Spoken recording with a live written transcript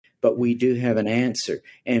but we do have an answer.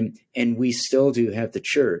 And we still do have the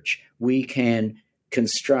church. We can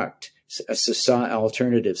construct a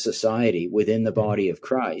alternative society within the body of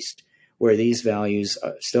Christ where these values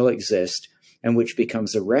still exist, and which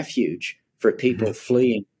becomes a refuge for people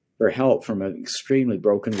fleeing for help from an extremely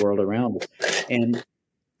broken world around us. And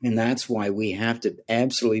that's why we have to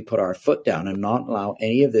absolutely put our foot down and not allow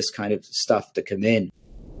any of this kind of stuff to come in.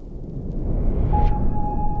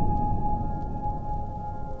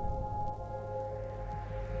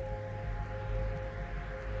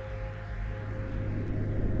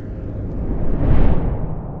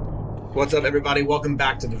 What's up, everybody? Welcome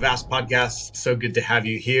back to the Vast Podcast. So good to have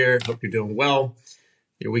you here. Hope you're doing well.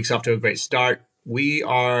 Your week's off to a great start. We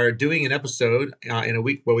are doing an episode in a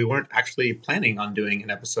week where we weren't actually planning on doing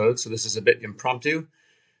an episode, so this is a bit impromptu.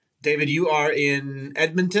 David, you are in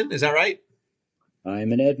Edmonton, is that right?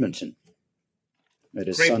 I'm in Edmonton. It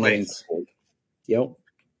is great sunny place. and cold. Yep.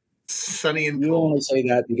 Sunny and you cold. You only say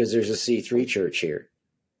that because there's a C3 church here.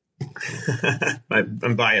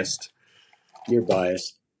 I'm biased. You're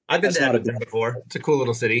biased. I've been to Edmonton before. It's a cool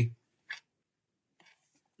little city.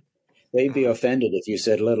 They'd be offended if you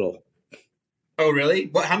said little. Oh,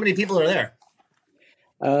 really? How many people are there?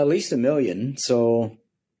 At least 1 million, so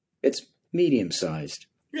it's medium-sized.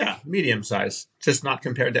 Yeah, medium-sized, just not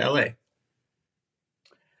compared to LA.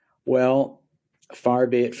 Well, far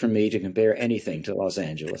be it from me to compare anything to Los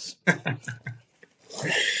Angeles.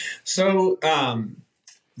 So,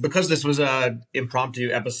 because this was an impromptu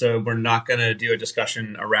episode, we're not going to do a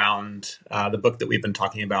discussion around the book that we've been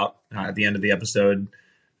talking about at the end of the episode,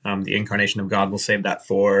 The Incarnation of God. We'll save that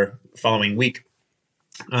for the following week.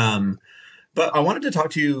 But I wanted to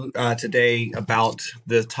talk to you today about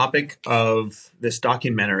the topic of this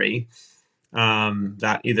documentary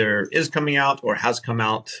that either is coming out or has come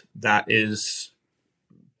out that is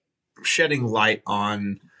shedding light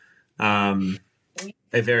on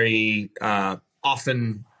a very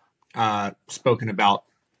often spoken about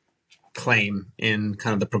claim in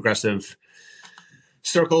kind of the progressive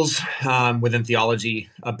circles within theology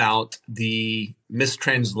about the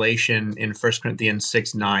mistranslation in 1 Corinthians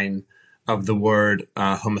 6:9 of the word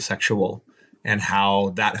homosexual, and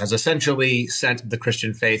how that has essentially sent the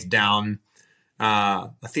Christian faith down a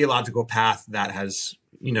theological path that has,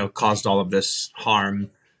 caused all of this harm,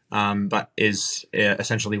 but is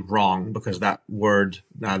essentially wrong, because that word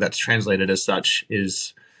that's translated as such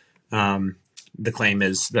is the claim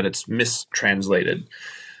is that it's mistranslated.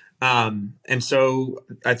 And so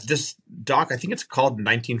this doc, I think it's called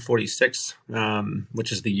 1946,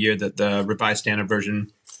 which is the year that the Revised Standard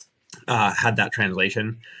Version had that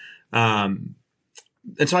translation. And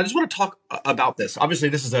so I just want to talk about this. Obviously,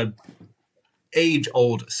 this is a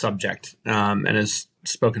age-old subject and is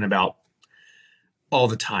spoken about all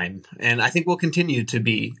the time. And I think will continue to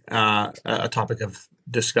be a topic of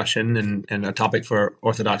discussion and a topic for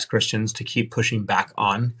Orthodox Christians to keep pushing back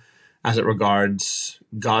on as it regards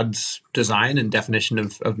God's design and definition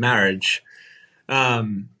of marriage.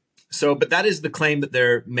 But that is the claim that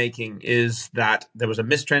they're making, is that there was a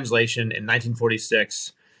mistranslation in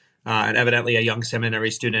 1946, and evidently a young seminary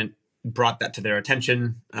student brought that to their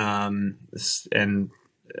attention. And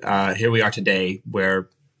here we are today, where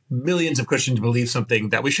millions of Christians believe something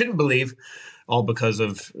that we shouldn't believe, all because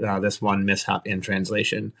of this one mishap in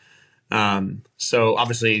translation. So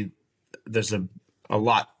obviously there's a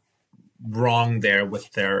lot wrong there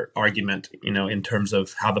with their argument, in terms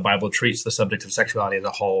of how the Bible treats the subject of sexuality as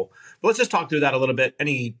a whole. But let's just talk through that a little bit.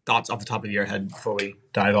 Any thoughts off the top of your head before we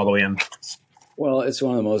dive all the way in? Well, it's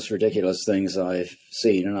one of the most ridiculous things I've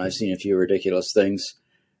seen, and I've seen a few ridiculous things.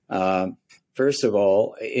 First of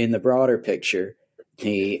all, in the broader picture,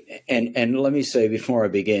 and let me say before I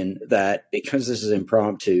begin that because this is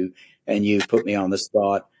impromptu and you put me on the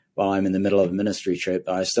spot while I'm in the middle of a ministry trip,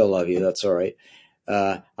 I still love you. That's all right.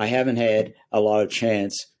 I haven't had a lot of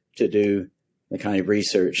chance to do the kind of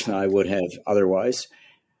research that I would have otherwise.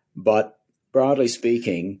 But broadly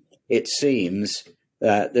speaking, it seems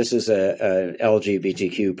that this is a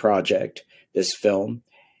LGBTQ project, this film.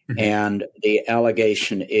 Mm-hmm. And the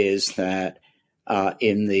allegation is that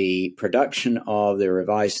in the production of the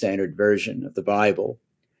Revised Standard Version of the Bible,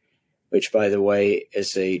 which, by the way,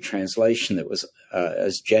 is a translation that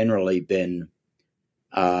has generally been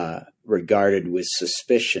regarded with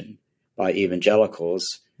suspicion by evangelicals,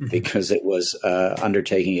 mm-hmm. because it was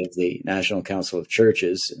undertaking of the National Council of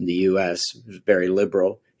Churches in the U.S., a very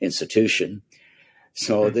liberal institution.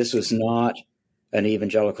 So mm-hmm. this was not an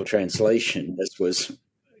evangelical translation. This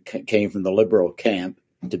came from the liberal camp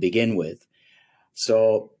to begin with.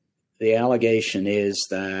 So the allegation is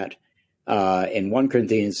that in 1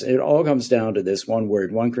 Corinthians, it all comes down to this one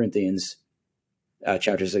word, 1 Corinthians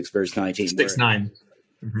chapter 6, verse 19. 6:9.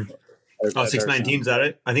 Mm-hmm. Oh, 6:19, is that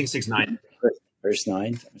it? I think 6:9. Verse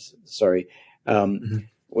 9, sorry. Mm-hmm.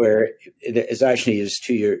 Where it's actually used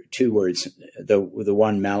two words. The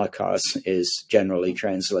one malakos is generally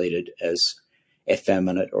translated as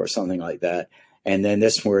effeminate or something like that. And then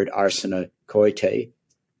this word arsenokoite,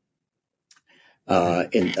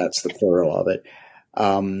 that's the plural of it,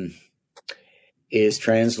 is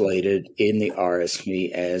translated in the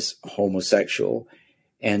RSV as homosexual.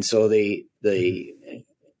 And so the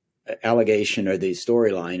allegation or the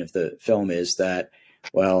storyline of the film is that,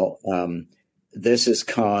 well, this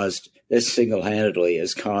single-handedly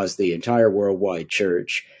has caused the entire worldwide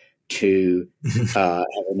church to have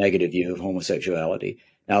a negative view of homosexuality.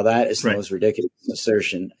 Now, that is the most ridiculous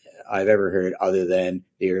assertion I've ever heard, other than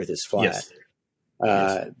the earth is flat.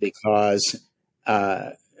 Yes. Because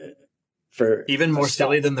for even more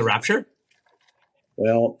silly than the rapture?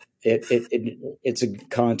 Well, it's a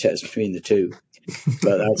contest between the two,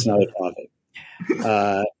 but that's not a topic.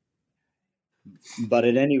 But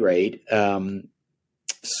at any rate,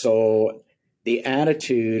 so the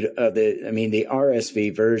attitude of the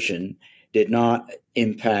RSV version did not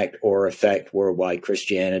impact or affect worldwide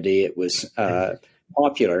Christianity. It was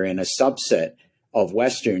popular in a subset of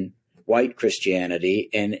Western white Christianity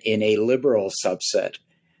and in a liberal subset.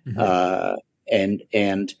 And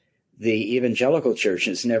the evangelical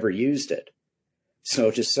churches never used it.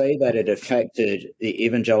 So to say that it affected the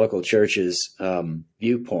evangelical church's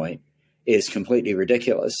viewpoint is completely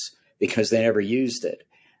ridiculous, because they never used it.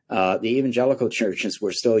 The evangelical churches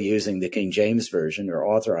were still using the King James Version or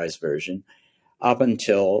Authorized Version up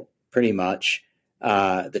until pretty much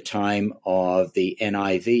the time of the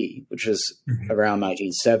NIV, which was around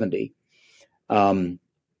 1970, and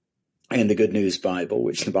the Good News Bible,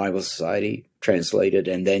 which the Bible Society translated,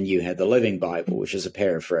 and then you had the Living Bible, which is a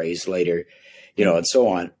paraphrase later, and so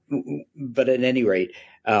on. But at any rate,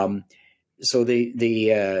 so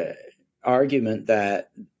the argument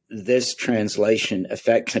that this translation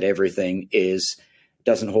affected everything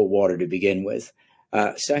doesn't hold water to begin with.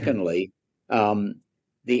 Secondly, the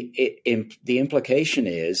implication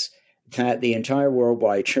is that the entire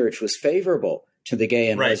worldwide church was favorable to the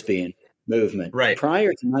gay and lesbian movement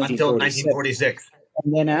prior to 1946.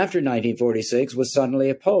 And then after 1946 was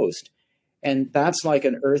suddenly opposed. And that's like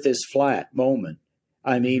an earth is flat moment.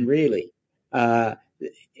 I mean, really. There's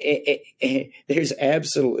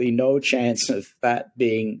absolutely no chance of that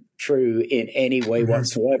being true in any way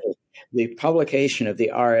whatsoever. The publication of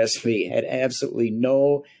the RSV had absolutely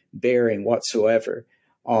no bearing whatsoever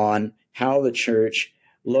on how the church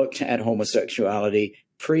looked at homosexuality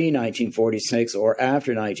pre-1946 or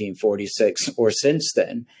after 1946 or since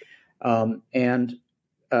then. When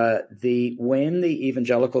the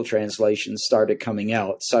evangelical translations started coming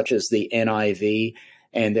out, such as the NIV,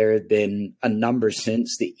 and there have been a number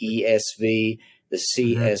since, the ESV, the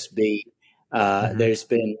CSB. There's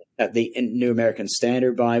been the New American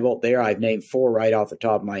Standard Bible. There, I've named 4 right off the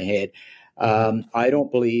top of my head. I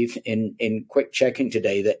don't believe in quick checking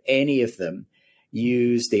today that any of them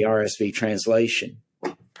use the RSV translation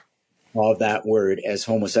of that word as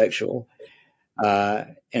homosexual.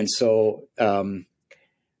 And so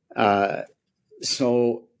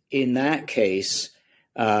in that case,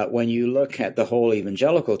 when you look at the whole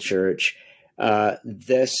evangelical church,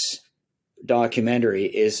 this documentary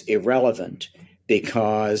is irrelevant,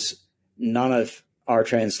 because none of our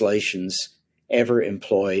translations ever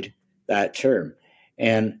employed that term.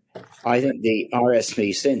 And I think the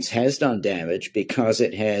RSV since has done damage, because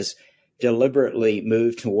it has deliberately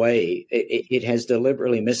moved away. It has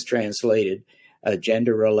deliberately mistranslated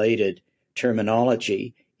gender-related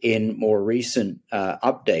terminology in more recent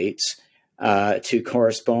updates to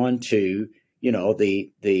correspond to,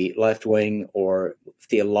 the left wing, or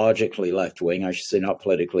theologically left wing, I should say, not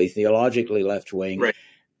politically, theologically left wing,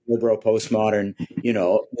 liberal postmodern,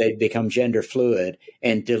 they become gender fluid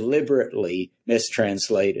and deliberately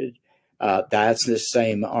mistranslated. That's the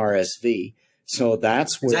same RSV. So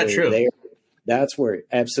that's where that's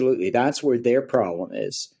where their problem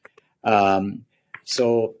is. But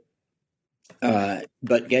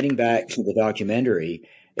getting back to the documentary,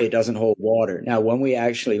 it doesn't hold water. Now, when we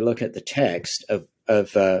actually look at the text of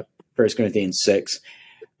 1 Corinthians 6,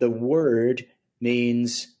 the word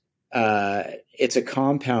means, it's a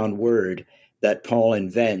compound word that Paul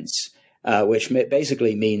invents, which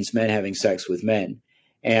basically means men having sex with men.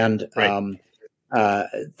 And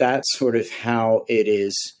that's sort of how it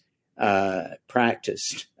is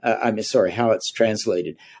practiced. How it's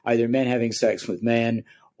translated. Either men having sex with men,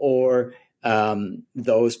 or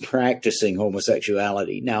those practicing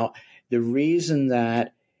homosexuality. Now, the reason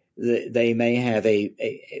that they may have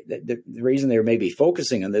the reason they may be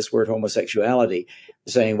focusing on this word homosexuality,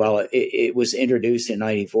 saying, well, it was introduced in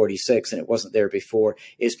 1946 and it wasn't there before,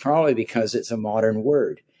 is probably because it's a modern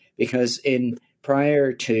word. Because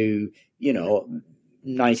prior to,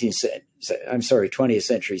 20th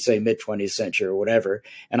century, say mid 20th century or whatever,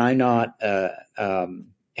 and I'm not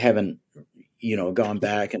haven't gone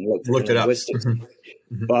back and looked it up,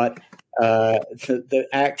 but the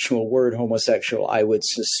actual word homosexual, I would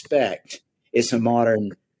suspect, is a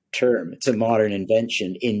modern term. It's a modern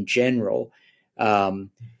invention in general.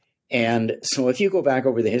 And so if you go back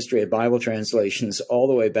over the history of Bible translations all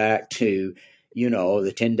the way back to,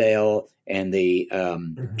 the Tyndale and the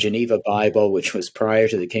Geneva Bible, which was prior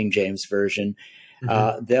to the King James Version,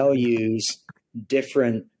 they'll use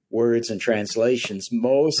different words and translations.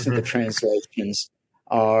 Most of the translations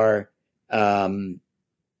are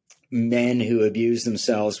men who abuse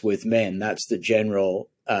themselves with men. That's the general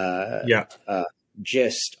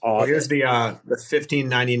gist of Here's the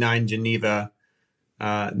 1599 Geneva.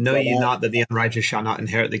 Know ye not that the unrighteous shall not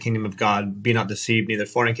inherit the kingdom of God? Be not deceived, neither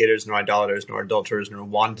fornicators, nor idolaters, nor adulterers, nor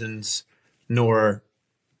wantons, nor...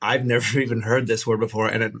 I've never even heard this word before,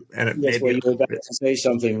 and it yes, well, you're about to say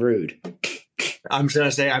something rude. I'm going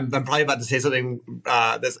to say I'm probably about to say something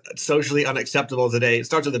that's socially unacceptable today. It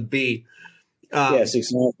starts with a B. Yes,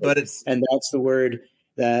 exactly. But and that's the word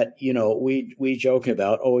that we joke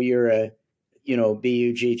about. Oh, you're a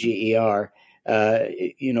Bugger.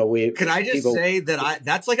 Can I just say that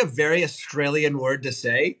that's like a very Australian word to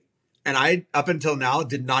say, and I up until now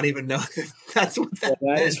did not even know that's what that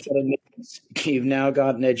meant. Is what it means. You've now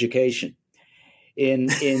got an education in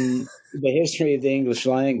the history of the English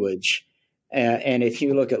language, and if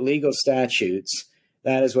you look at legal statutes,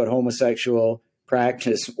 that is what homosexual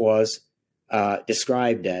practice was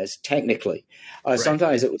described as technically. Right.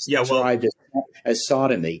 Sometimes it was described as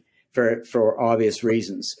sodomy for obvious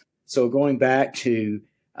reasons. So going back to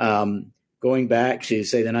say the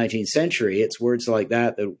 19th century, it's words like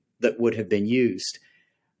that would have been used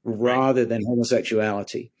rather than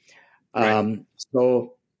homosexuality. Right.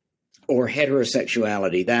 Or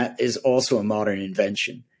heterosexuality, that is also a modern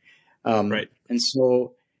invention. Right. And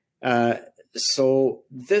so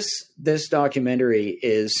this documentary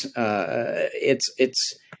is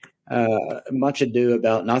it's much ado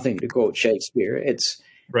about nothing, to quote Shakespeare. It's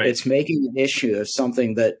making an issue of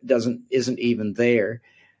something that isn't even there,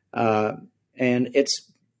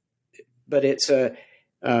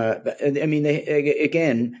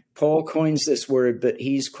 again, Paul coins this word, but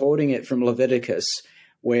he's quoting it from Leviticus,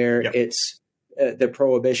 where it's the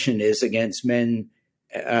prohibition is against men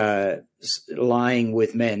lying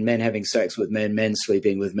with men having sex with men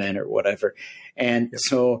sleeping with men, or whatever, and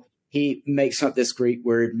so he makes up this Greek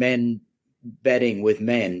word, men bedding with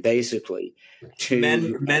men, basically, to men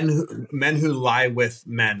who lie with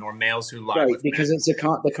men, or males who lie with because men. It's the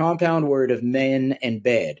compound word of men and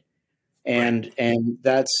bed, and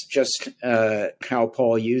that's just how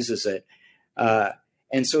Paul uses it,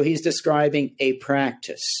 and so he's describing a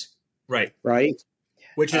practice, right,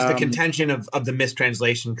 which is the contention of the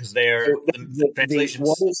mistranslation, because the translation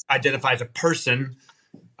identifies a person,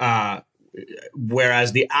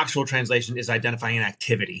 whereas the actual translation is identifying an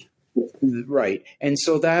activity. Right, and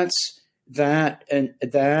so that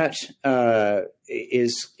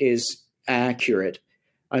is accurate.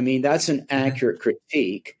 I mean, that's an accurate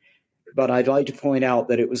critique, but I'd like to point out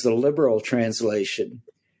that it was the liberal translation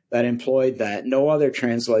that employed that. No other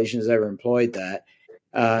translation has ever employed that.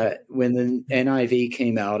 When the NIV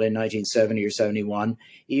came out in 1970 or 71,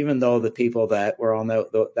 even though the people that were on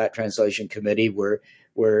that translation committee were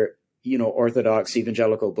Orthodox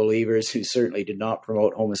evangelical believers who certainly did not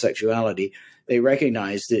promote homosexuality, they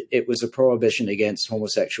recognized that it was a prohibition against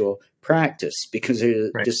homosexual practice, because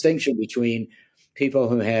there's a distinction between people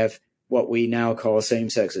who have what we now call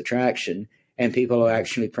same-sex attraction and people who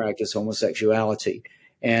actually practice homosexuality.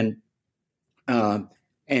 And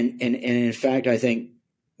in fact, I think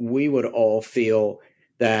we would all feel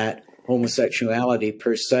that homosexuality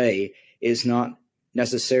per se is not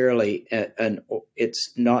necessarily an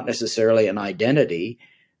identity,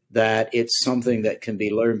 that it's something that can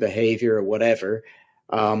be learned behavior or whatever,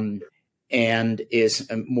 and is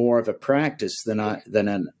more of a practice than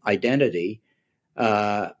an identity.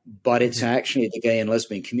 But it's actually the gay and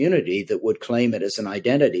lesbian community that would claim it as an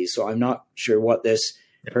identity. So I'm not sure what this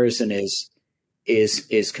person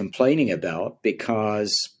is complaining about,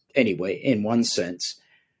 because anyway, in one sense,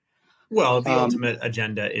 well, the ultimate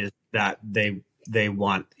agenda is that they they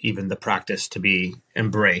want even the practice to be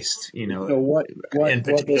embraced, So and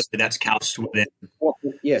particularly that's couched within,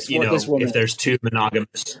 this woman, if there's two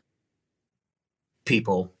monogamous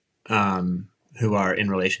people who are in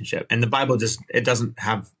relationship, and the Bible it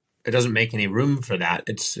doesn't make any room for that.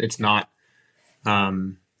 It's not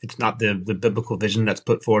the biblical vision that's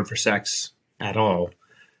put forward for sex at all.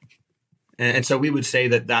 And so we would say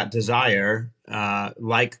that desire,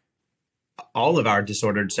 like all of our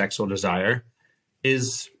disordered sexual desire,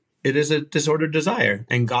 is a disordered desire,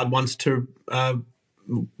 and God wants to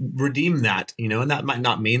redeem that, and that might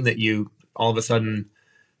not mean that you all of a sudden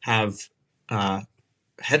have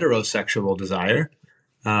heterosexual desire,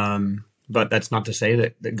 but that's not to say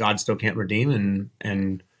that God still can't redeem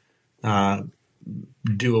and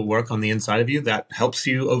do a work on the inside of you that helps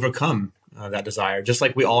you overcome that desire, just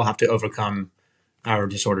like we all have to overcome our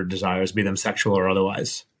disordered desires, be them sexual or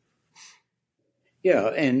otherwise. Yeah,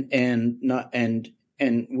 and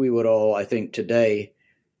we would all, I think, today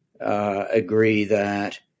agree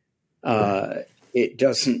that it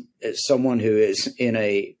doesn't. Someone who is in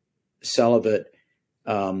a celibate,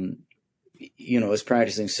 is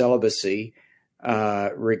practicing celibacy,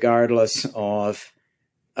 regardless of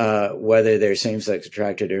whether they're same-sex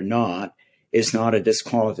attracted or not, is not a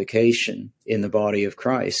disqualification in the body of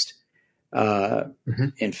Christ.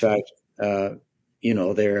 In fact,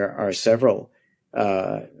 there are several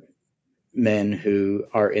men who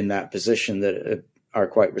are in that position that are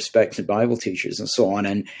quite respected Bible teachers and so on,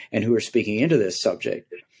 and who are speaking into this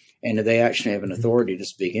subject, and they actually have an authority to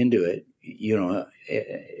speak into it.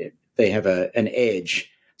 They have an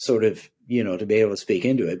edge, sort of, to be able to speak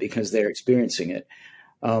into it because they're experiencing it.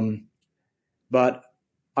 But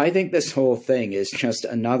I think this whole thing is just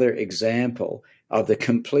another example of the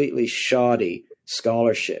completely shoddy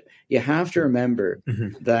scholarship. You have to remember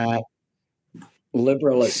that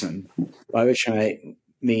liberalism, by which I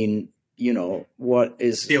mean, what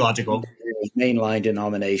is theological mainline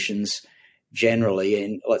denominations generally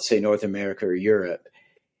in, let's say, North America or Europe,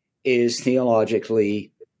 is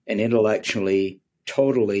theologically and intellectually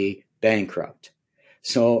totally bankrupt.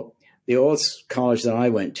 So the old college that I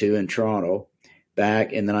went to in Toronto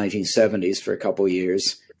back in the 1970s for a couple of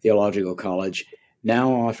years, Theological College,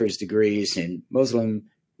 now offers degrees in Muslim,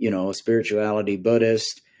 spirituality,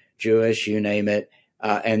 Buddhist, Jewish, you name it.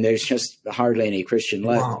 And there's just hardly any Christian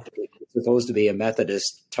left. Wow. It's supposed to be a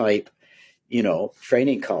Methodist type,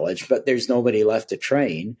 training college, but there's nobody left to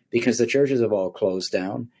train because the churches have all closed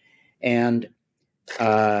down. And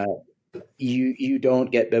you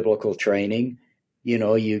don't get biblical training.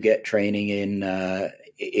 You get training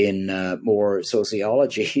in more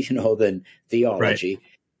sociology, than theology.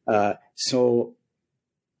 Right. So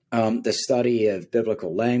the study of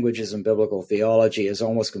biblical languages and biblical theology has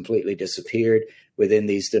almost completely disappeared within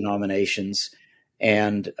these denominations,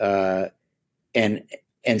 and so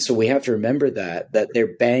we have to remember that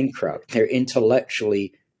they're bankrupt. They're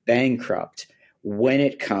intellectually bankrupt when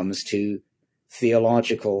it comes to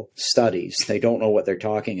theological studies. They don't know what they're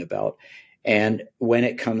talking about. And when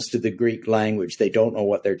it comes to the Greek language, they don't know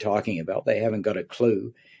what they're talking about. They haven't got a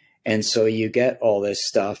clue. And so you get all this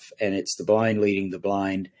stuff, and it's the blind leading the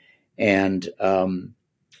blind. And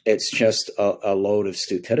it's just a load of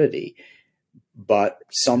stupidity. But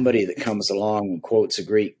somebody that comes along and quotes a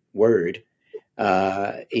Greek word,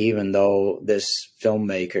 even though this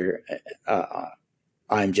filmmaker,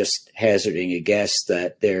 I'm just hazarding a guess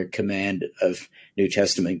that their command of New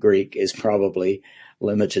Testament Greek is probably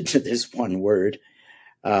limited to this one word,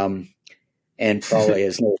 and probably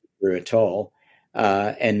has no Hebrew at all,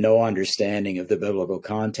 and no understanding of the biblical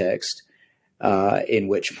context in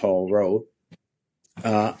which Paul wrote,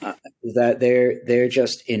 that they're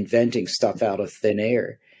just inventing stuff out of thin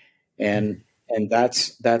air, and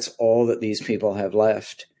that's all that these people have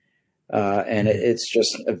left. And it's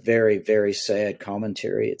just a very, very sad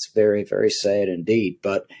commentary. It's very, very sad indeed.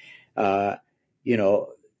 But,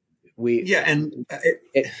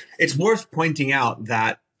 it's worth pointing out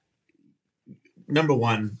that, number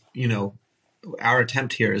one, our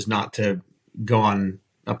attempt here is not to go on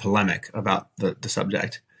a polemic about the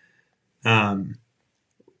subject.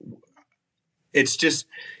 It's just,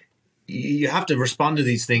 you have to respond to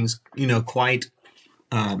these things, quite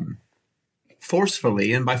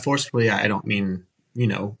forcefully. And by forcefully, I don't mean,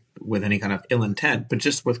 with any kind of ill intent, but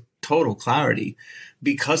just with total clarity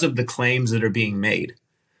because of the claims that are being made.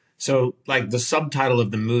 So, like, the subtitle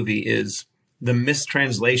of the movie is "The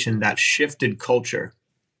Mistranslation That Shifted Culture."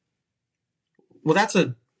 Well, that's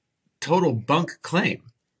a total bunk claim.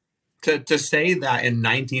 To say that in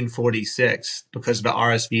 1946, because the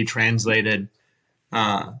RSV translated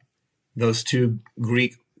those two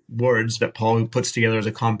Greek words that Paul puts together as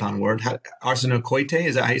a compound word. Arsenokoite,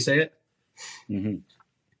 is that how you say it? Mm-hmm.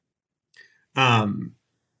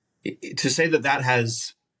 To say that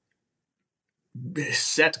has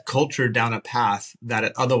set culture down a path that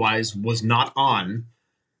it otherwise was not on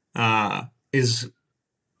is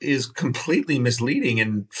completely misleading,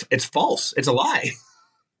 and it's false. It's a lie.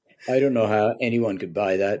 I don't know how anyone could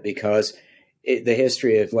buy that, because the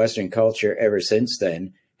history of Western culture ever since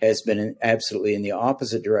then has been absolutely in the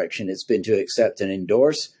opposite direction. It's been to accept and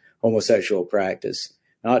endorse homosexual practice,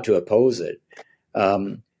 not to oppose it.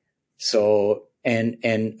 And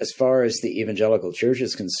as far as the evangelical church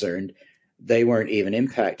is concerned, they weren't even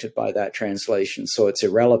impacted by that translation, so it's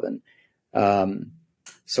irrelevant.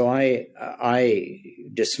 So I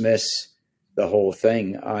dismiss the whole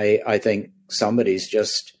thing. I think somebody's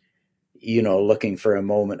just, looking for a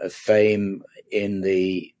moment of fame in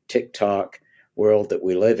the TikTok world that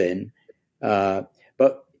we live in.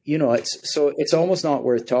 But it's almost not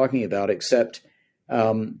worth talking about, except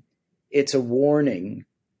it's a warning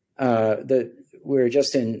that we're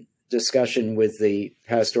just in discussion with the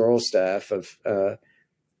pastoral staff of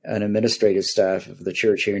an administrative staff of the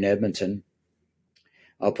church here in Edmonton.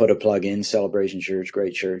 I'll put a plug in, Celebration Church,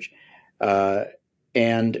 great church.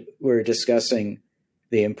 And we're discussing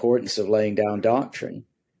the importance of laying down doctrine.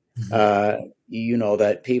 Mm-hmm.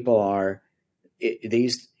 That people are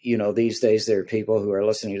these days, there are people who are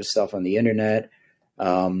listening to stuff on the internet.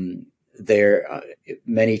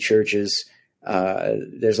 Many churches,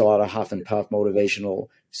 there's a lot of huff and puff motivational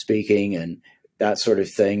speaking and that sort of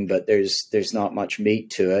thing, but there's not much meat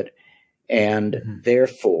to it. And mm-hmm.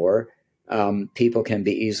 therefore, people can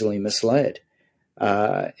be easily misled.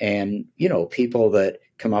 And people that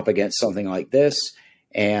come up against something like this,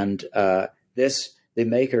 and the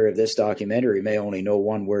maker of this documentary may only know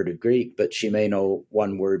one word of Greek, but she may know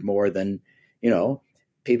one word more than,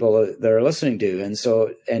 people that are listening to. And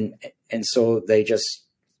so they just,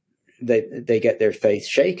 they get their faith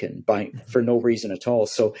shaken for no reason at all.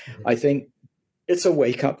 So I think it's a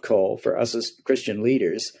wake up call for us as Christian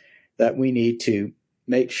leaders that we need to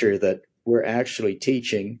make sure that we're actually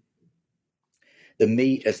teaching the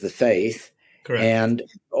meat of the faith. Correct. And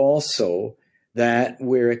also that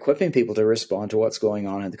we're equipping people to respond to what's going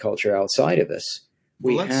on in the culture outside of us.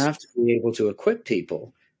 We have to be able to equip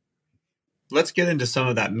people. Let's get into some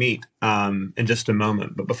of that meat in just a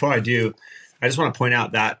moment. But before I do, I just want to point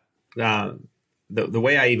out that the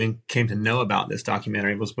way I even came to know about this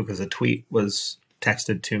documentary was because a tweet was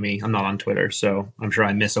texted to me. I'm not on Twitter, so I'm sure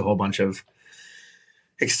I miss a whole bunch of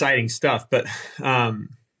exciting stuff. But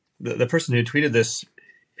the person who tweeted this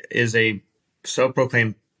is a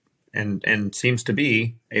self-proclaimed and seems to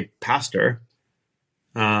be a pastor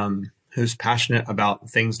who's passionate about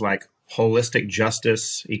things like holistic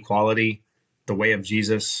justice, equality, the way of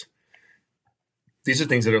Jesus. These are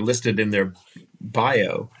things that are listed in their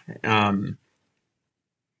bio. I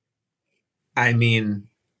mean,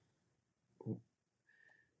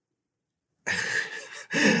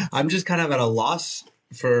 I'm just kind of at a loss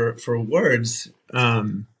for words.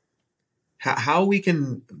 How we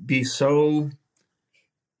can be so,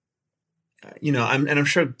 I'm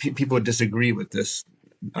sure people would disagree with this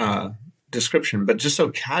description, but just so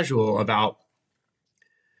casual about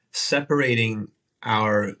separating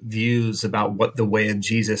our views about what the way of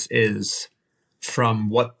Jesus is from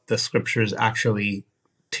what the scriptures actually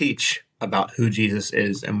teach about who Jesus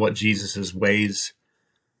is and what Jesus's ways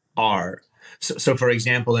are. So for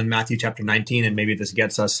example, in Matthew chapter 19, and maybe this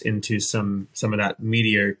gets us into some of that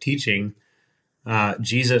meatier teaching,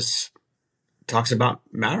 Jesus talks about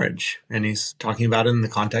marriage, and he's talking about it in the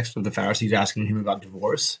context of the Pharisees asking him about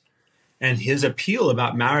divorce. And his appeal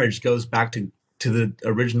about marriage goes back to the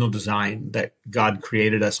original design that God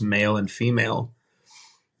created us male and female,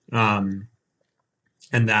 and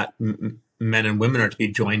that men and women are to be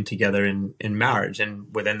joined together in marriage.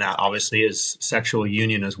 And within that, obviously, is sexual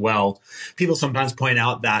union as well. People sometimes point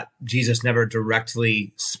out that Jesus never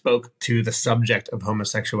directly spoke to the subject of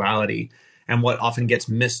homosexuality. And what often gets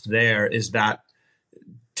missed there is that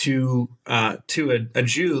to a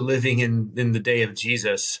Jew living in the day of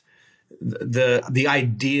Jesus, the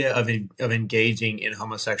idea of engaging in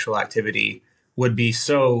homosexual activity would be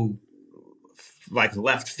so like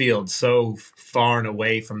left field, so far and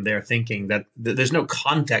away from their thinking that there's no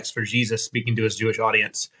context for Jesus speaking to his Jewish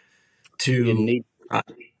audience. He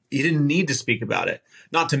didn't need to speak about it.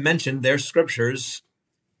 Not to mention their scriptures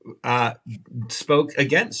spoke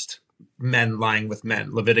against men lying with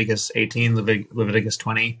men. Leviticus 18, Leviticus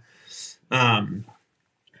 20.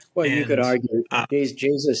 You could argue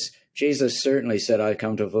Jesus certainly said, "I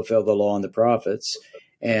come to fulfill the law and the prophets,"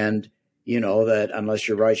 and that unless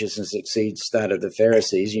your righteousness exceeds that of the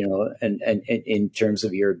Pharisees, and in terms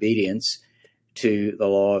of your obedience to the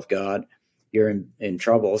law of God, you're in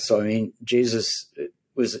trouble. So, I mean, Jesus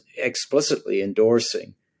was explicitly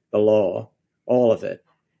endorsing the law, all of it.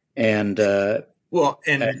 And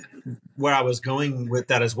where I was going with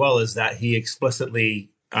that as well is that he explicitly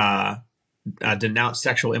denounced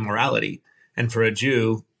sexual immorality. And for a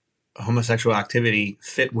Jew, homosexual activity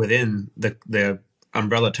fit within the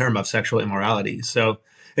umbrella term of sexual immorality. So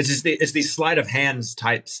it's these sleight of hands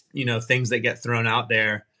types, things that get thrown out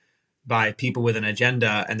there by people with an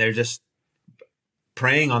agenda, and they're just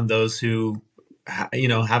preying on those who,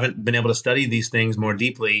 haven't been able to study these things more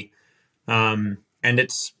deeply. And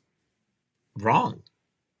it's wrong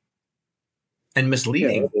and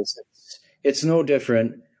misleading. It's no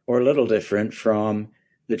different or little different from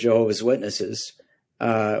the Jehovah's Witnesses.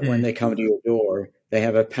 When they come to your door, they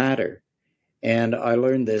have a patter. And I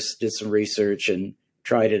learned this, did some research and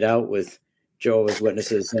tried it out with Jehovah's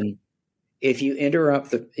Witnesses. And if you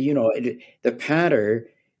interrupt the patter,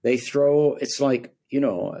 they throw, it's like,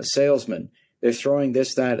 a salesman. They're throwing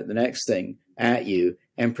this, that, and the next thing at you.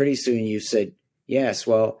 And pretty soon you said, yes,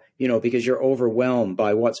 well, because you're overwhelmed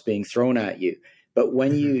by what's being thrown at you. But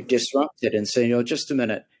when you disrupt it and say, just a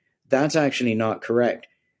minute, that's actually not correct.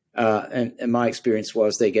 And my experience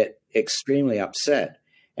was they get extremely upset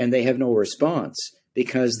and they have no response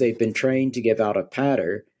because they've been trained to give out a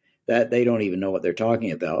patter that they don't even know what they're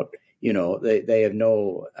talking about. They have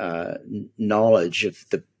no knowledge of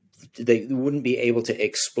they wouldn't be able to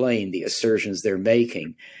explain the assertions they're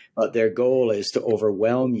making, but their goal is to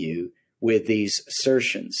overwhelm you with these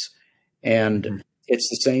assertions. And it's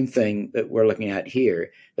the same thing that we're looking at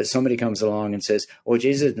here, that somebody comes along and says, oh,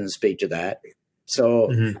 Jesus didn't speak to that. So,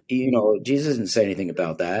 Jesus didn't say anything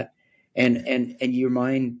about that. And your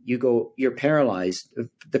mind, you're paralyzed.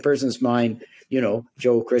 The person's mind,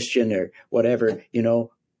 Joe Christian or whatever,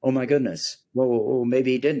 oh my goodness, well,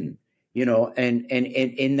 maybe he didn't, and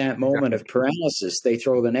in that moment of paralysis, they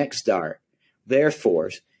throw the next dart.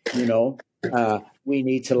 Therefore, we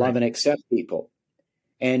need to love and accept people.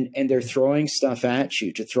 And they're throwing stuff at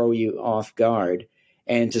you to throw you off guard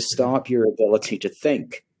and to stop your ability to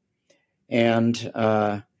think. And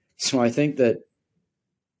so I think that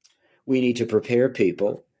we need to prepare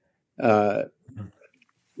people.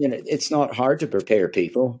 It's not hard to prepare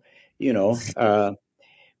people,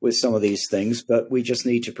 with some of these things, but we just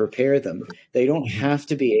need to prepare them. They don't have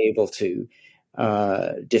to be able to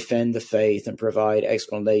defend the faith and provide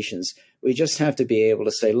explanations. We just have to be able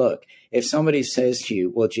to say, look, if somebody says to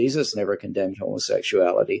you, well, Jesus never condemned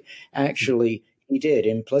homosexuality, actually he did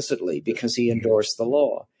implicitly because he endorsed the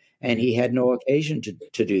law and he had no occasion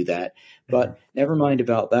to do that. But never mind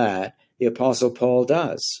about that. The Apostle Paul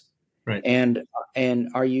does. Right. And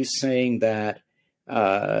are you saying that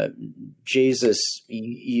Jesus,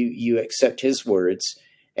 you accept his words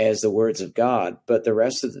as the words of God, but the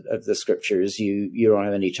rest of the scriptures you don't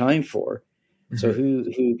have any time for? Mm-hmm. So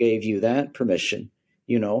who gave you that permission?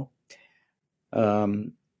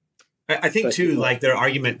 I think too, like their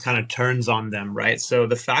argument kind of turns on them, right? So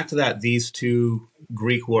the fact that these two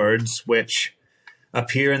Greek words, which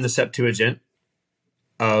appear in the Septuagint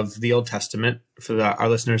of the Old Testament, for our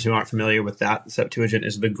listeners who aren't familiar with that, the Septuagint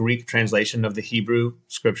is the Greek translation of the Hebrew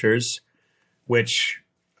scriptures, which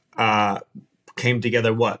came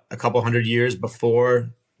together, a couple hundred years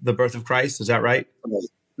before the birth of Christ. Is that right?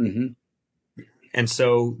 Mm-hmm. And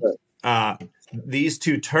so these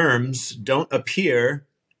two terms don't appear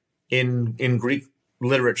in Greek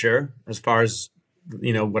literature, as far as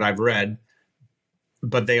what I've read,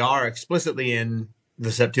 but they are explicitly in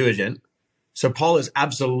the Septuagint. So Paul is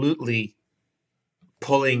absolutely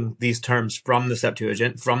pulling these terms from the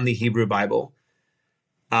Septuagint, from the Hebrew Bible,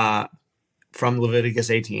 from Leviticus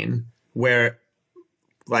 18, where,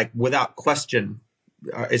 like, without question,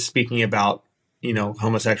 is speaking about,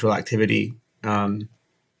 homosexual activity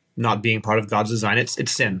not being part of God's design.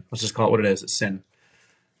 It's sin. Let's just call it what it is. It's sin.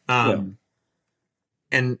 And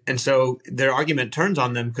so their argument turns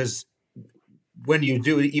on them because when you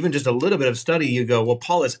do even just a little bit of study, you go, well,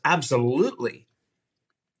 Paul is absolutely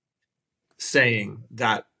saying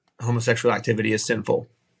that homosexual activity is sinful.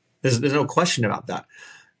 There's no question about that.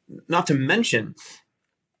 Not to mention,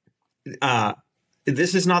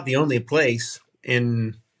 this is not the only place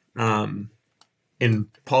in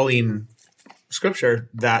Pauline scripture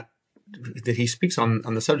that he speaks on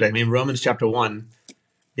the subject. I mean, Romans chapter 1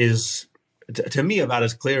 is, to me, about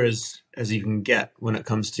as clear as you can get when it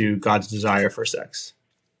comes to God's desire for sex.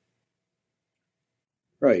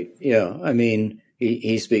 Right. Yeah. I mean,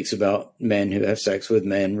 he speaks about men who have sex with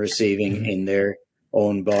men receiving in their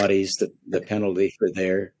own bodies the penalty for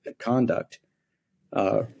their conduct.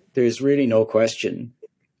 There's really no question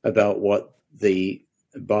about what the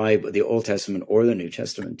Bible, the Old Testament or the New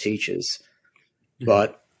Testament teaches.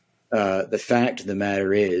 But the fact of the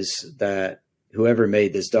matter is that whoever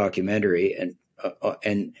made this documentary and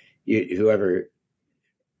whoever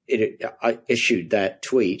issued that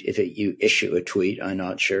tweet, if you issue a tweet, I'm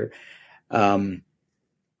not sure. That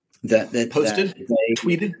posted,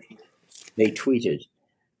 tweeted. They tweeted.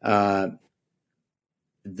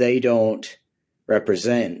 They don't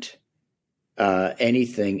represent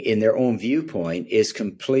anything in their own viewpoint is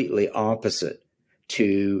completely opposite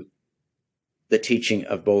to the teaching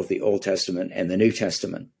of both the Old Testament and the New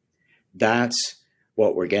Testament. That's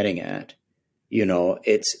what we're getting at. You know,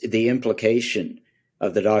 it's the implication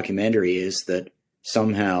of the documentary is that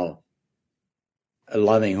somehow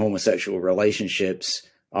loving homosexual relationships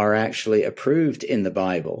are actually approved in the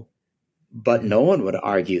Bible, but no one would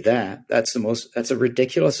argue that. That's a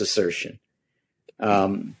ridiculous assertion.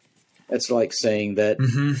 It's like saying that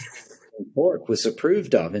pork was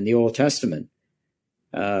approved of in the Old Testament.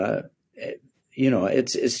 You know,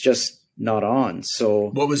 it's just not on. So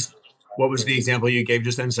what was the example you gave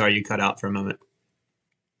just then? Sorry, you cut out for a moment.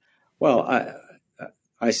 Well,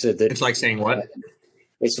 I said that it's like saying what?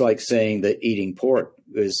 It's like saying that eating pork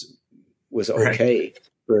was okay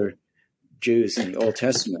for Jews in the Old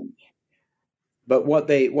Testament. But what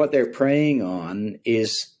they're preying on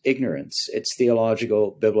is ignorance. It's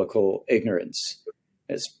theological, biblical ignorance.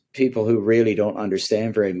 It's people who really don't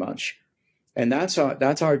understand very much, and that's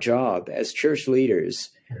our job as church leaders.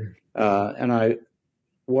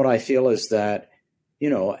 What I feel is that, you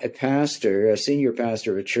know, a senior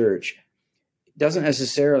pastor of a church doesn't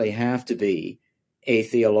necessarily have to be a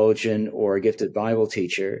theologian or a gifted Bible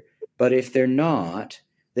teacher, but if they're not,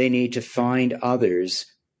 they need to find others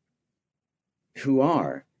who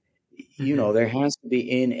are. You know, there has to be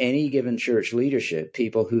in any given church leadership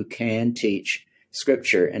people who can teach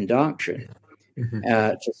scripture and doctrine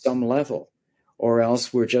to some level, or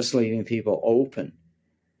else we're just leaving people open.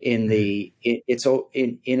 In a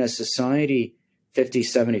society 50,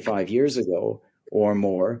 75 years ago or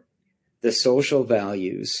more, the social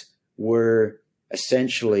values were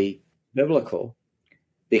essentially biblical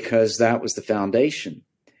because that was the foundation.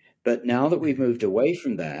 But now that we've moved away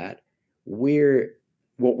from that,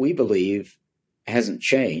 what we believe hasn't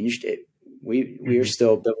changed. We are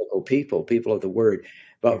still biblical people of the word,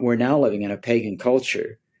 but we're now living in a pagan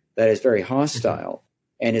culture that is very hostile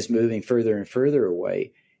and is moving further and further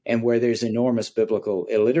away, and where there's enormous biblical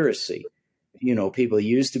illiteracy. You know, people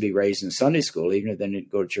used to be raised in Sunday school, even if they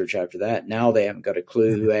didn't go to church after that. Now they haven't got a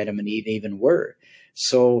clue who Adam and Eve even were.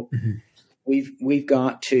 So we've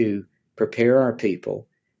got to prepare our people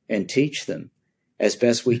and teach them as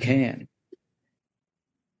best we can.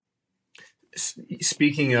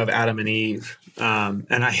 Speaking of Adam and Eve, and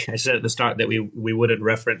I said at the start that we wouldn't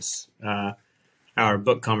reference our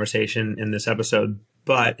book conversation in this episode,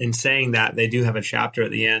 but in saying that, they do have a chapter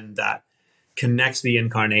at the end that connects the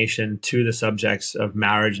incarnation to the subjects of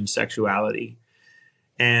marriage and sexuality.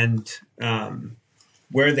 And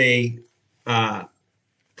where they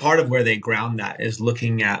part of where they ground that is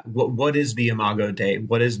looking at what is the Imago Dei,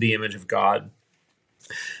 what is the image of God,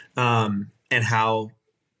 and how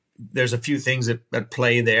there's a few things that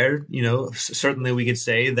play there. You know, certainly we could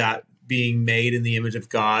say that being made in the image of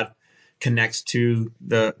God connects to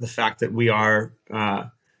the fact that we are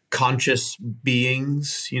conscious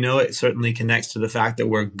beings. You know, it certainly connects to the fact that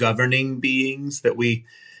we're governing beings, that we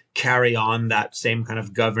carry on that same kind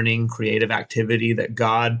of governing creative activity that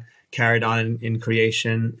God carried on in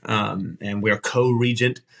creation, and we're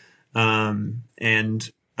co-regent,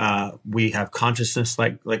 and we have consciousness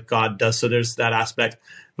like God does. So there's that aspect.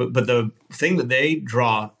 But the thing that they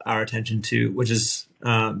draw our attention to, which is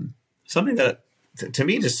something that to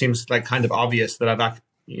me just seems like kind of obvious, that I've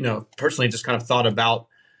personally just kind of thought about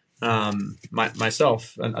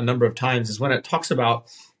myself a number of times, is when it talks about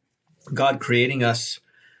God creating us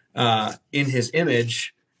in His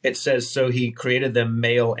image. It says, so He created them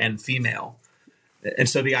male and female. And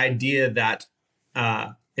so the idea that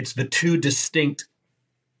it's the two distinct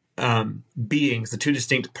beings, the two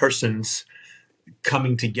distinct persons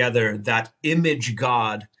coming together that image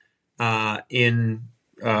God in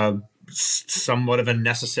somewhat of a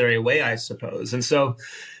necessary way, I suppose. And so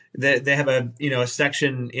they have a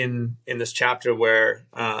section in this chapter where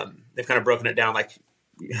they've kind of broken it down, like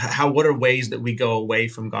what are ways that we go away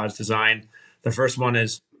from God's design. The first one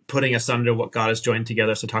is putting asunder what God has joined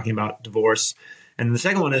together, so talking about divorce. And the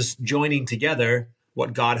second one is joining together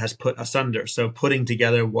what God has put asunder, so putting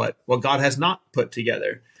together what God has not put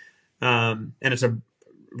together. And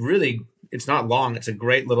it's not long. It's a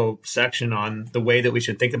great little section on the way that we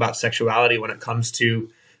should think about sexuality when it comes to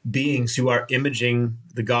beings who are imaging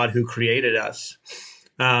the God who created us.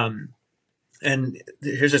 And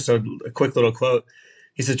here's just a quick little quote.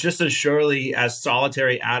 He says, just as surely as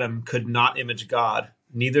solitary Adam could not image God,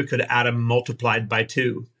 neither could Adam multiplied by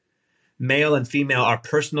two. Male and female are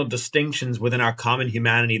personal distinctions within our common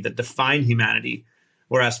humanity that define humanity,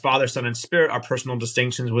 whereas Father, Son, and Spirit are personal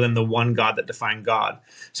distinctions within the one God that define God.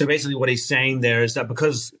 So basically what he's saying there is that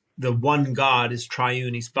because the one God is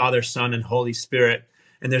triune, he's Father, Son, and Holy Spirit,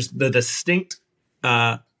 and there's the distinctness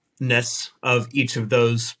of each of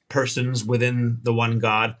those persons within the one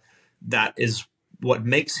God, that is what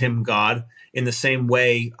makes him God. In the same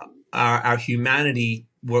way, our humanity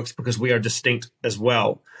works because we are distinct as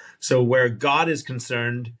well. So where God is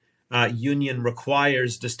concerned, union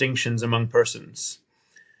requires distinctions among persons.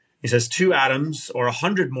 He says 2 atoms, or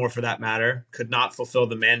 100 more for that matter, could not fulfill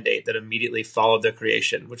the mandate that immediately followed their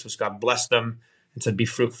creation, which was God blessed them and said, be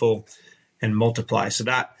fruitful and multiply. So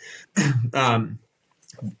that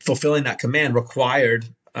fulfilling that command required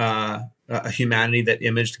a humanity that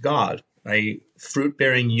imaged God, a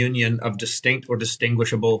fruit-bearing union of distinct or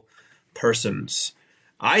distinguishable persons.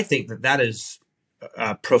 I think that is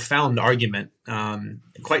a profound argument,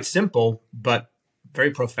 quite simple, but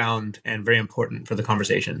very profound and very important for the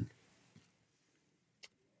conversation.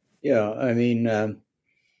 Yeah, I mean,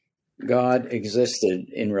 God existed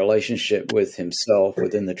in relationship with himself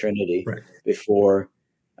within the Trinity Right. before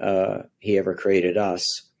he ever created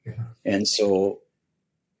us. Yeah. And so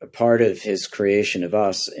a part of his creation of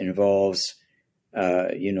us involves,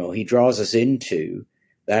 he draws us into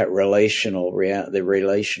that the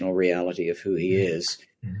relational reality of who he is,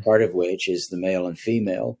 part of which is the male and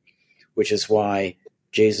female, which is why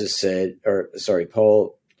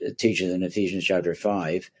Paul teaches in Ephesians chapter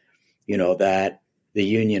 5, that the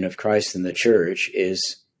union of Christ and the church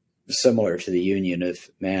is similar to the union of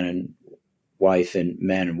man and wife and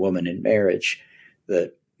man and woman in marriage.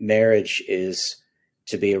 That marriage is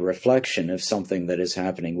to be a reflection of something that is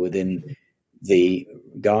happening within the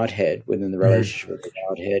Godhead, within the relationship with the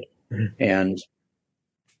Godhead, and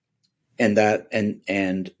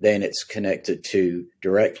then it's connected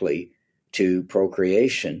directly to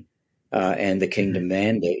procreation and the kingdom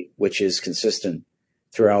mandate, which is consistent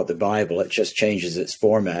throughout the Bible. It just changes its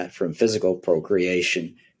format from physical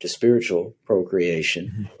procreation to spiritual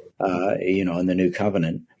procreation, in the new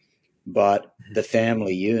covenant. But the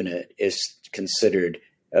family unit is considered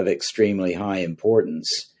of extremely high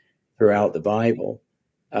importance throughout the Bible.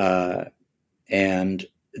 And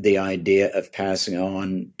the idea of passing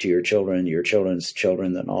on to your children, your children's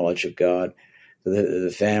children, the knowledge of God,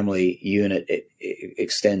 the family unit it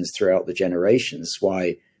extends throughout the generations.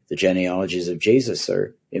 Why the genealogies of Jesus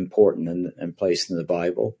are important and placed in the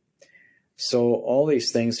Bible. So all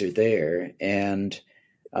these things are there. And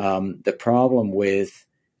the problem with,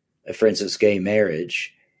 for instance, gay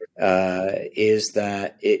marriage is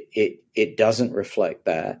that it doesn't reflect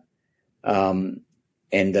that, and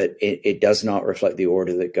that it does not reflect the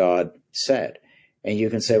order that God set. And you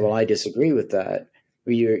can say, well, I disagree with that.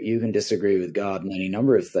 Well, you can disagree with God in any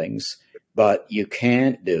number of things, but you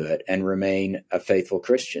can't do it and remain a faithful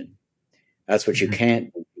Christian. That's what you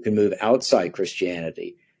can't do. You can move outside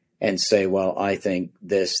Christianity and say, well, I think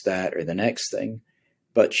this, that, or the next thing.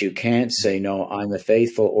 But you can't say, no, I'm a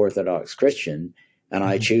faithful Orthodox Christian, and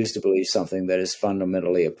I choose to believe something that is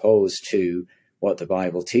fundamentally opposed to what the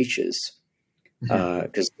Bible teaches.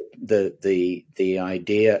 Because the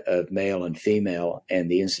idea of male and female and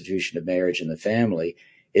the institution of marriage and the family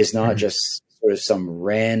is not just sort of some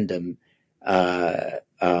random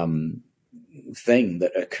thing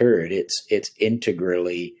that occurred. It's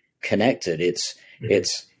integrally connected.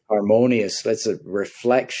 It's harmonious. That's a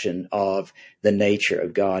reflection of the nature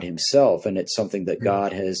of God himself. And it's something that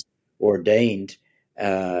God has ordained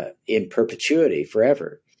in perpetuity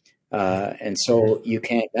forever. And so you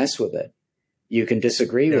can't mess with it. You can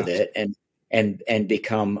disagree with it and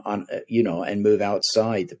become, and move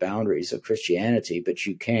outside the boundaries of Christianity, but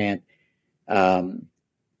you can't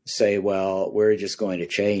say, well, we're just going to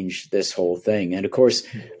change this whole thing. And of course,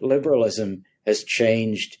 liberalism has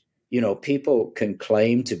changed. People can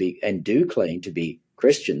claim to be and do claim to be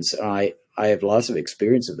Christians. I have lots of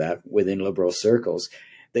experience of that within liberal circles.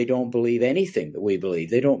 They don't believe anything that we believe.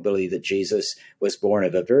 They don't believe that Jesus was born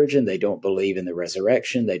of a virgin. They don't believe in the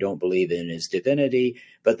resurrection. They don't believe in his divinity,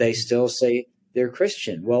 but they still say they're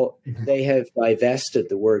Christian. Well, they have divested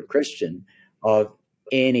the word Christian of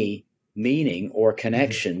any meaning or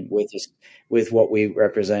connection with what we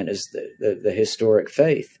represent as the historic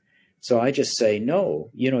faith. So I just say, no,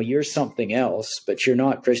 you're something else, but you're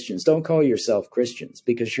not Christians. Don't call yourself Christians,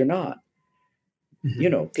 because you're not.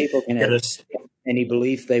 People can have any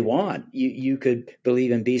belief they want. You could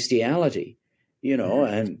believe in bestiality,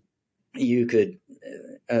 and you could,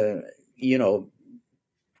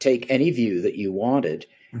 take any view that you wanted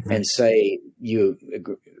and say you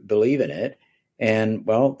believe in it. And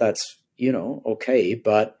well, that's, okay,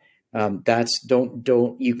 but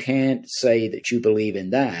you can't say that you believe in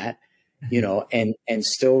that, and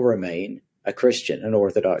still remain a Christian, an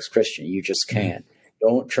Orthodox Christian. You just can't.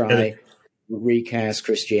 Don't try recast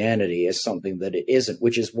Christianity as something that it isn't,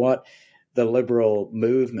 which is what the liberal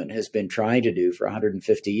movement has been trying to do for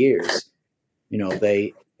 150 years.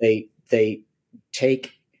 They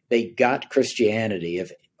got Christianity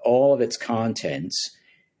of all of its contents,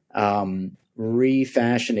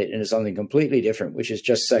 refashion it into something completely different, which is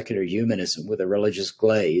just secular humanism with a religious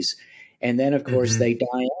glaze. And then, of course, they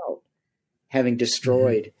die out, having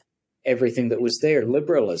destroyed everything that was there.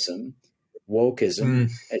 Liberalism,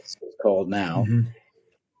 wokeism, it's called now,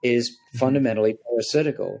 is fundamentally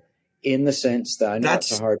parasitical, in the sense that, I know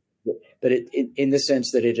it's a hard, but in the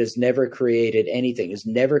sense that it has never created anything, has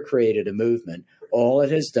never created a movement. All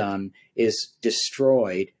it has done is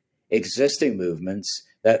destroyed existing movements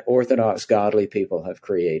that Orthodox godly people have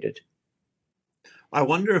created. I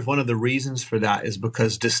wonder if one of the reasons for that is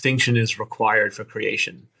because distinction is required for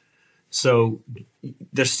creation. So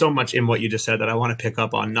there's so much in what you just said that I want to pick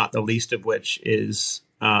up on, not the least of which is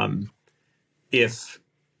if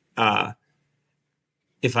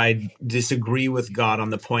I disagree with God on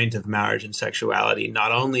the point of marriage and sexuality,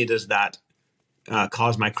 not only does that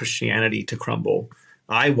cause my Christianity to crumble,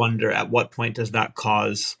 I wonder at what point does that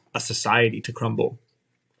cause a society to crumble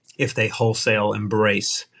if they wholesale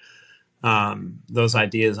embrace those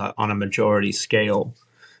ideas on a majority scale.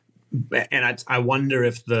 And I wonder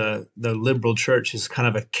if the liberal church is kind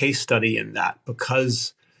of a case study in that,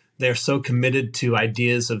 because they're so committed to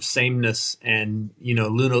ideas of sameness and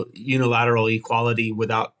unilateral equality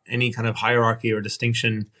without any kind of hierarchy or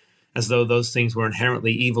distinction, as though those things were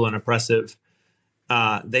inherently evil and oppressive.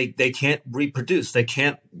 They can't reproduce, they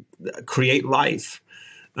can't create life.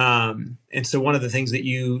 And so one of the things that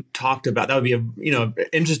you talked about, that would be a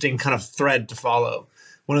interesting kind of thread to follow.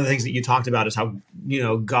 One of the things that you talked about is how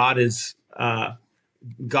God is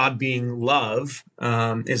God being love,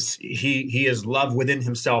 is he is love within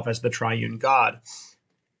himself as the triune God.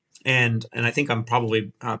 And I think I'm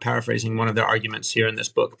probably paraphrasing one of their arguments here in this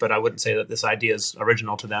book, but I wouldn't say that this idea is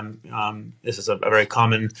original to them. This is a very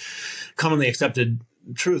commonly accepted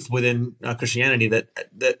truth within Christianity, that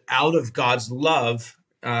out of God's love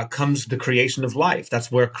comes the creation of life.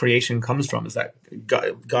 That's where creation comes from, is that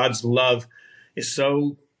God's love is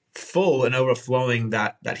so full and overflowing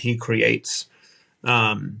that he creates.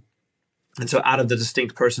 And so out of the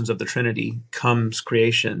distinct persons of the Trinity comes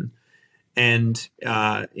creation. And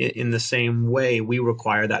in the same way, we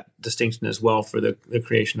require that distinction as well for the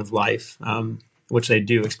creation of life, which they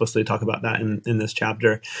do explicitly talk about that in this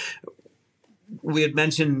chapter. We had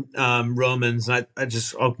mentioned Romans, and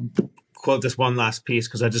I'll quote this one last piece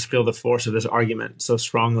because I just feel the force of this argument so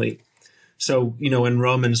strongly. So, in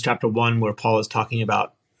Romans chapter 1, where Paul is talking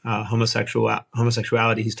about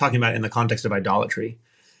homosexuality, he's talking about it in the context of idolatry.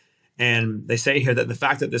 And they say here that the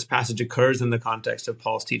fact that this passage occurs in the context of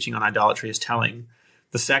Paul's teaching on idolatry is telling.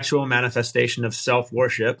 The sexual manifestation of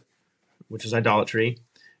self-worship, which is idolatry,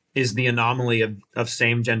 is the anomaly of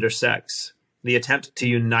same-gender sex, the attempt to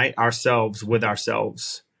unite ourselves with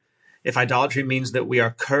ourselves. If idolatry means that we are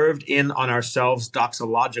curved in on ourselves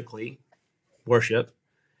doxologically, worship,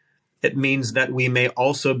 it means that we may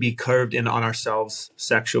also be curved in on ourselves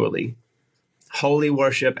sexually. Holy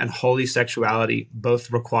worship and holy sexuality both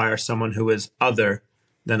require someone who is other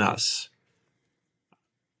than us.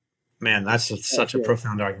 Man, that's such a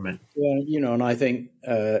profound argument. Yeah, and I think,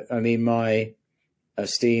 my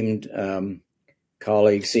esteemed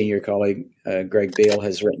senior colleague, Greg Beale,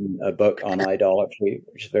 has written a book on idolatry,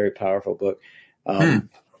 which is a very powerful book.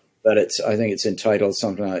 But I think it's entitled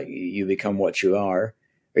something like "You Become What You Are,"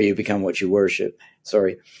 or "You Become What You Worship."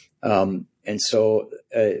 Sorry. And so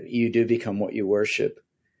you do become what you worship.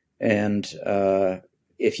 And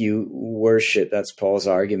if you worship, that's Paul's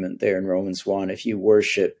argument there in Romans 1, if you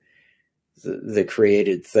worship the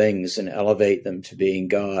created things and elevate them to being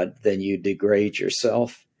God, then you degrade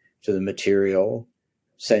yourself to the material,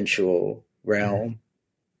 sensual realm.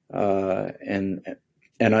 I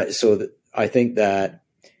think that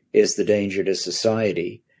is the danger to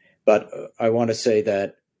society. But I want to say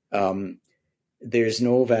that there's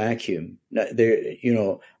no vacuum.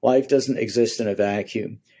 Life doesn't exist in a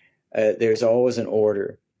vacuum. There's always an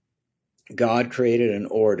order. God created an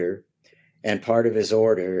order, and part of his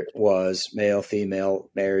order was male, female,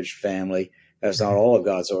 marriage, family. That's not all of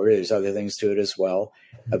God's order. There's other things to it as well,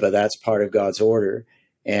 but that's part of God's order.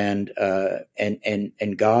 And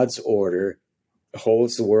God's order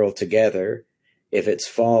holds the world together if it's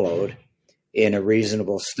followed in a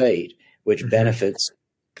reasonable state, which benefits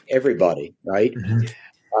everybody, right?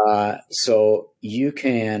 So you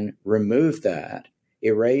can remove that,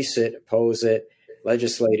 erase it, oppose it,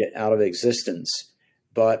 legislate it out of existence.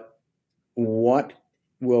 But what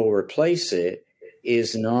will replace it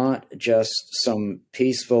is not just some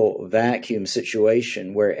peaceful vacuum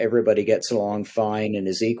situation where everybody gets along fine and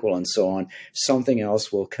is equal and so on. Something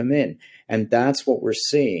else will come in. And that's what we're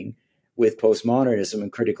seeing with postmodernism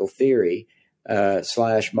and critical theory,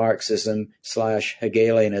 / Marxism /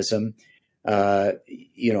 Hegelianism,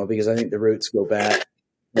 because I think the roots go back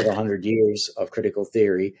 100 years of critical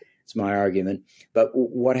theory. It's my argument. But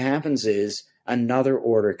what happens is another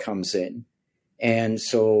order comes in. And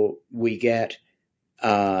so we get,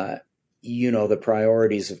 the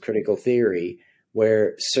priorities of critical theory,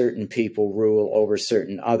 where certain people rule over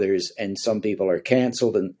certain others, and some people are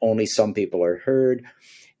canceled and only some people are heard.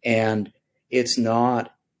 And it's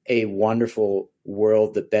not a wonderful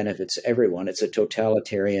world that benefits everyone. It's a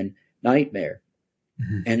totalitarian nightmare.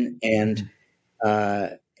 And then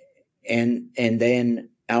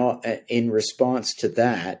in response to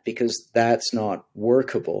that, because that's not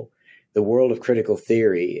workable, the world of critical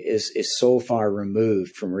theory is so far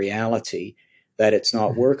removed from reality that it's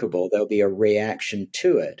not workable. There'll be a reaction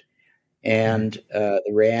to it. And the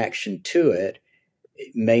reaction to it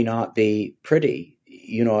may not be pretty.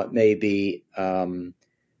 It may be, we're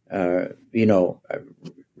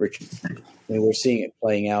seeing it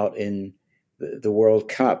playing out in the World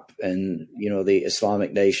Cup and, the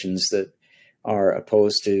Islamic nations that are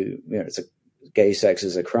opposed to, gay sex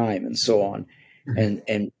is a crime and so on.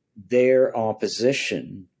 And their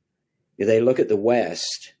opposition, they look at the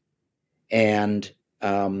West and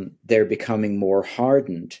they're becoming more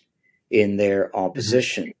hardened in their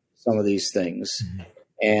opposition to some of these things.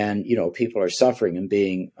 And, people are suffering and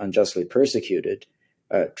being unjustly persecuted,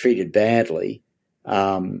 treated badly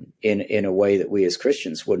in a way that we as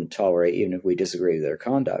Christians wouldn't tolerate, even if we disagree with their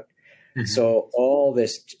conduct. So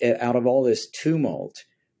out of all this tumult,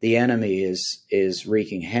 the enemy is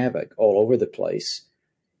wreaking havoc all over the place.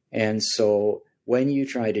 And so when you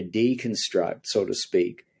try to deconstruct, so to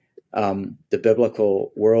speak, the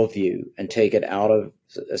biblical worldview and take it out of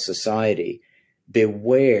a society,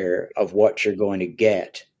 beware of what you're going to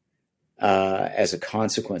get as a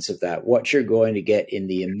consequence of that. What you're going to get in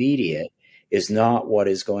the immediate is not what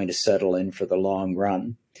is going to settle in for the long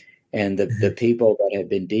run. And the people that have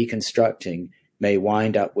been deconstructing may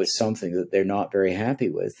wind up with something that they're not very happy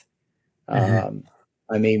with.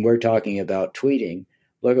 We're talking about tweeting.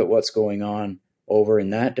 Look at what's going on over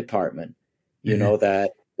in that department. You know,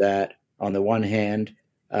 that on the one hand,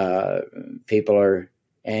 people are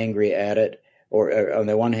angry at it, or on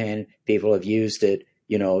the one hand, people have used it,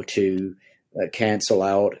 to cancel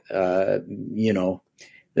out,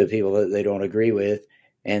 the people that they don't agree with.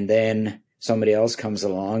 And then somebody else comes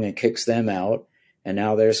along and kicks them out, and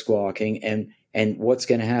now they're squawking. And what's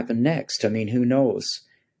going to happen next? I mean, who knows?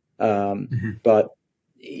 But,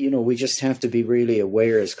 we just have to be really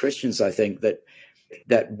aware as Christians, I think, that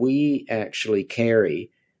we actually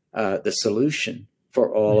carry the solution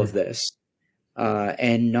for all of this,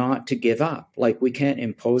 and not to give up. Like, we can't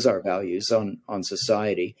impose our values on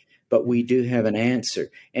society, but we do have an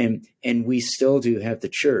answer, and we still do have the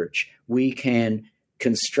church. We can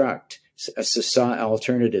construct a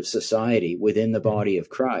alternative society within the body of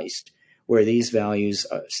Christ where these values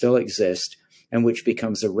still exist, and which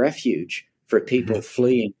becomes a refuge for people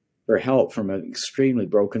fleeing for help from an extremely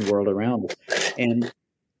broken world around us. And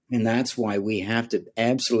that's why we have to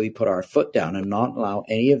absolutely put our foot down and not allow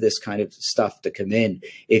any of this kind of stuff to come in.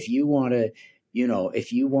 If you want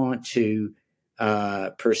to,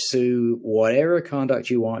 pursue whatever conduct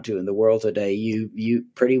you want to in the world today, you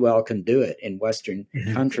pretty well can do it in Western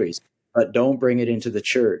countries, but don't bring it into the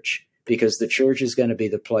church, because the church is going to be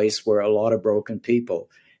the place where a lot of broken people,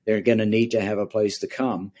 they're going to need to have a place to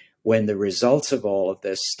come when the results of all of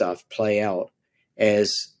this stuff play out,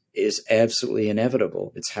 as is absolutely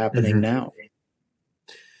inevitable. It's happening now.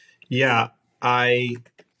 Yeah.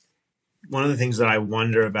 One of the things that I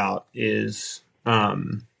wonder about is,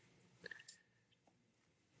 when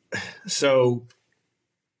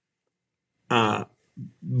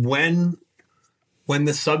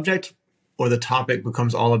the subject or the topic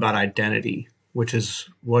becomes all about identity, which is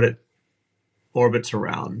what it orbits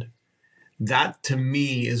around, that to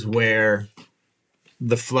me is where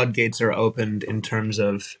the floodgates are opened in terms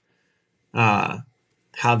of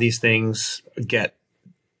how these things get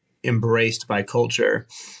embraced by culture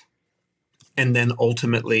and then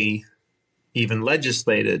ultimately even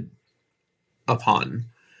legislated upon.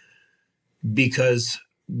 Because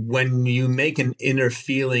when you make an inner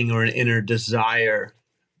feeling or an inner desire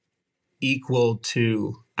equal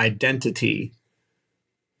to identity,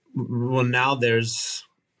 well, now there's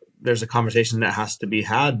a conversation that has to be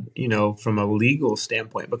had, from a legal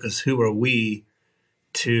standpoint, because who are we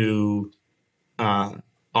to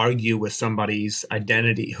argue with somebody's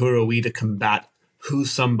identity? Who are we to combat who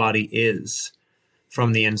somebody is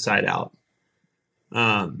from the inside out?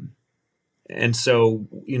 And so,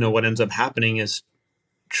 what ends up happening is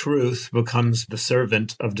truth becomes the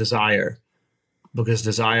servant of desire, because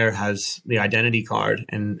desire has the identity card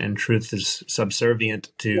and truth is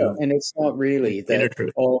subservient to and it's not really that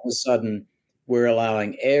truth. All of a sudden we're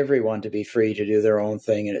allowing everyone to be free to do their own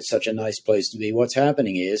thing and it's such a nice place to be. What's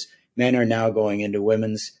happening is men are now going into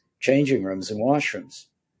women's changing rooms and washrooms.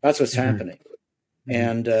 That's what's happening.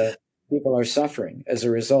 And people are suffering as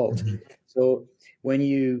a result. So when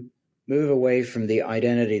you move away from the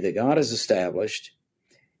identity that God has established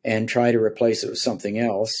and try to replace it with something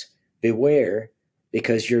else, beware,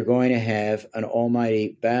 because you're going to have an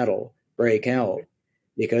almighty battle break out,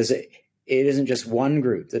 because it isn't just one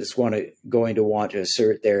group that is going to want to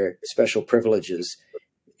assert their special privileges.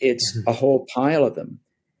 It's a whole pile of them.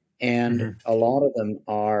 And a lot of them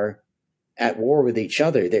are at war with each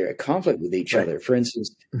other. They're at conflict with each other. For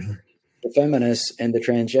instance, the feminists and the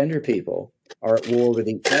transgender people are at war with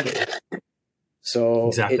each other.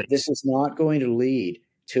 So this is not going to lead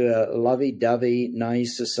to a lovey-dovey,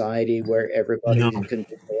 nice society where everybody can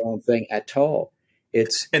do their own thing at all.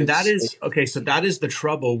 So that is the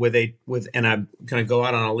trouble and I'm going to go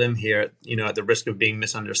out on a limb here, at the risk of being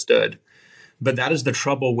misunderstood, but that is the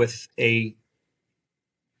trouble with a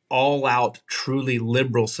all-out, truly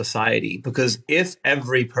liberal society. Because if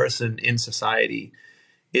every person in society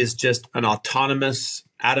is just an autonomous,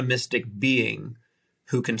 atomistic being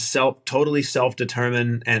who can totally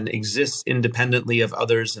self-determine and exists independently of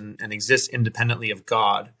others and exists independently of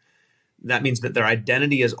God, that means that their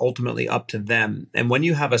identity is ultimately up to them. And when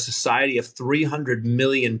you have a society of 300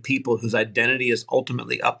 million people whose identity is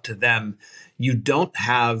ultimately up to them, you don't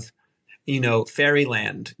have,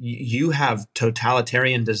 fairyland. You have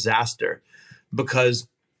totalitarian disaster, because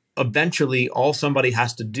eventually all somebody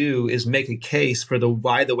has to do is make a case for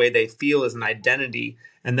why the way they feel is an identity.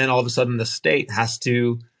 And then all of a sudden the state has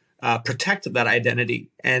to protect that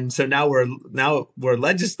identity. And so now we're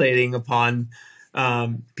legislating upon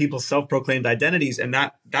people's self-proclaimed identities. And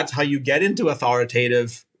that's how you get into authoritarian,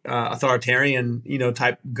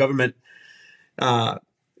 type government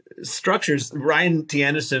structures. Ryan T.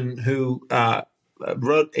 Anderson, who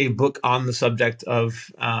wrote a book on the subject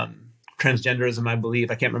of transgenderism, I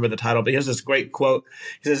believe. I can't remember the title, but he has this great quote.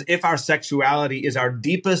 He says, "If our sexuality is our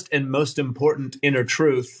deepest and most important inner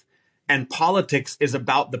truth, and politics is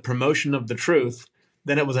about the promotion of the truth,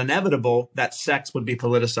 then it was inevitable that sex would be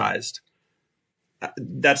politicized."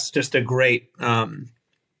 That's just a great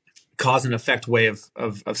cause and effect way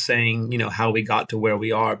of saying, how we got to where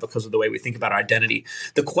we are because of the way we think about our identity.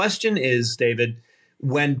 The question is, David,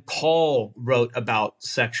 when Paul wrote about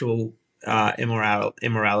sexual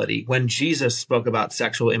immorality, when Jesus spoke about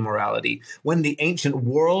sexual immorality, when the ancient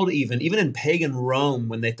world, even in pagan Rome,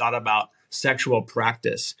 when they thought about sexual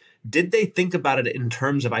practice, did they think about it in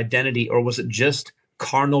terms of identity, or was it just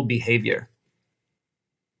carnal behavior?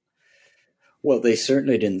 Well, they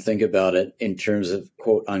certainly didn't think about it in terms of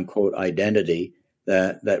quote unquote identity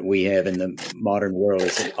that we have in the modern world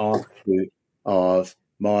as an offshoot of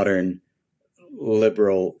modern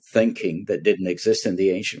liberal thinking that didn't exist in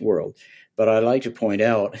the ancient world. But I like to point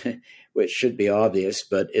out, which should be obvious,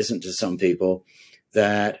 but isn't to some people,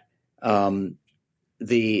 that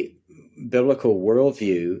the biblical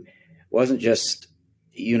worldview wasn't just,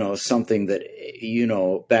 something that,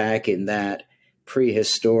 back in that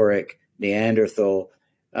prehistoric Neanderthal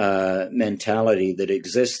mentality that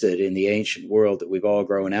existed in the ancient world that we've all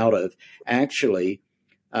grown out of. Actually,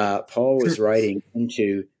 Paul was writing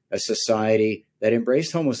into a society that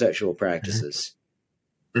embraced homosexual practices.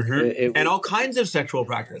 And all kinds of sexual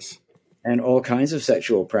practice. And all kinds of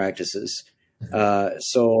sexual practices.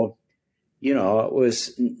 So, it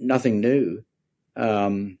was nothing new.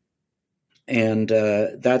 And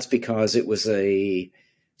that's because it was a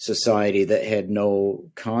society that had no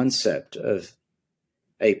concept of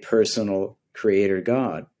a personal creator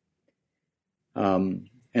God. And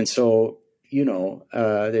so,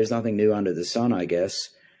 there's nothing new under the sun, I guess.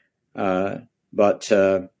 But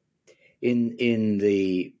in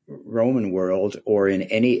the Roman world or in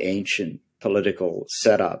any ancient political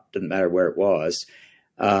setup, didn't matter where it was,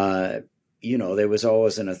 there was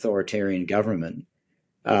always an authoritarian government,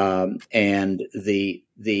 and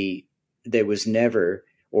there was never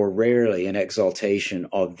or rarely an exaltation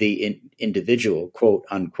of the individual, quote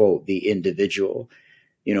unquote, the individual.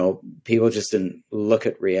 People just didn't look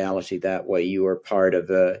at reality that way. You were part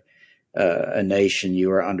of a nation. You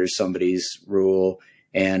were under somebody's rule.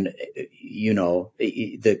 And,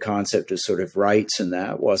 the concept of sort of rights and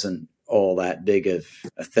that wasn't all that big of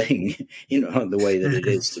a thing, the way that it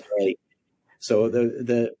is today. So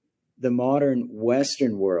the modern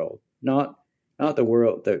Western world, not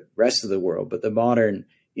the rest of the world, but the modern,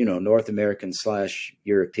 North American /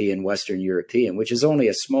 European, Western European, which is only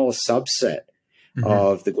a small subset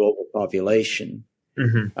of the global population,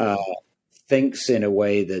 thinks in a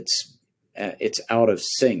way that's it's out of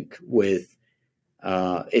sync with.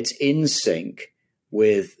 It's in sync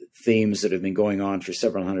with themes that have been going on for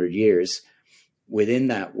several hundred years within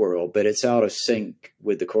that world, but it's out of sync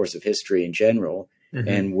with the course of history in general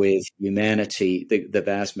and with humanity, the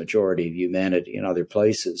vast majority of humanity in other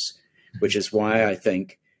places, which is why I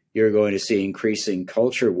think you're going to see increasing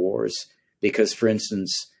culture wars because, for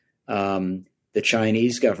instance, the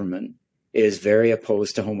Chinese government is very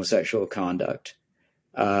opposed to homosexual conduct.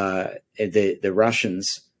 The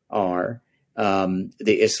Russians are.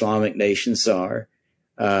 The Islamic nations are,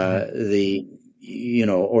 the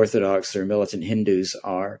Orthodox or militant Hindus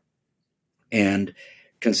are, and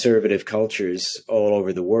conservative cultures all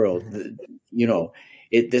over the world.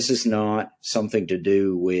 This is not something to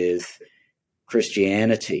do with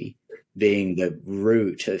Christianity being the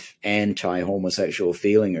root of anti-homosexual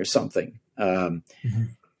feeling or something. So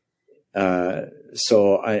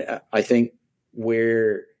I think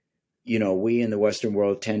we in the Western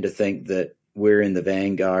world tend to think that we're in the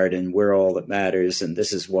vanguard and we're all that matters, and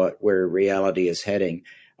this is where reality is heading.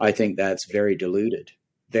 I think that's very diluted,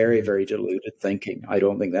 very, very diluted thinking. I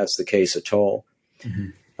don't think that's the case at all.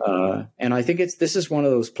 And I think this is one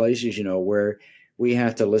of those places, where we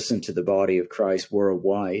have to listen to the body of Christ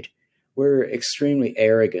worldwide. We're extremely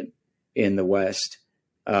arrogant in the West,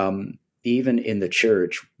 even in the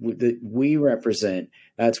church. We represent,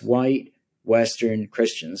 that's white Western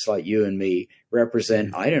Christians like you and me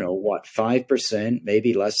represent, 5%,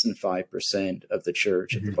 maybe less than 5% of the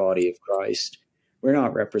church, of the body of Christ. We're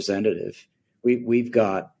not representative. We've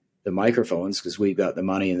got the microphones because we've got the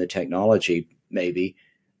money and the technology, maybe,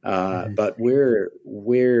 but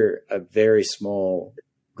we're a very small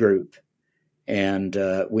group, and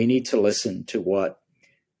we need to listen to what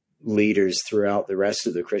leaders throughout the rest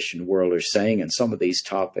of the Christian world are saying in some of these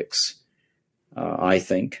topics. I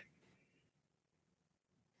think.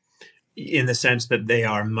 In the sense that they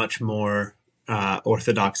are much more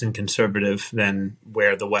orthodox and conservative than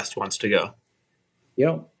where the West wants to go.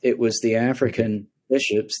 Yeah, it was the African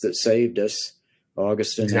bishops that saved us,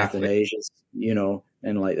 Augustine, Athanasius,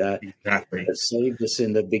 and like that. Exactly. That saved us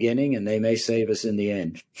in the beginning, and they may save us in the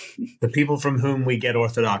end. The people from whom we get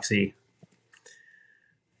orthodoxy.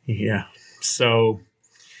 Yeah. So,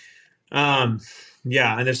 and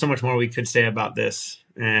there's so much more we could say about this.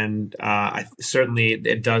 And certainly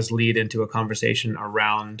it does lead into a conversation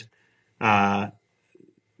around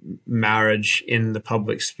marriage in the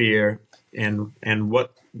public sphere and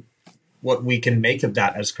what we can make of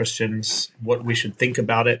that as Christians, what we should think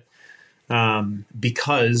about it.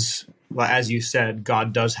 Because, as you said,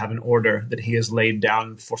 God does have an order that he has laid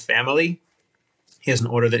down for family. He has an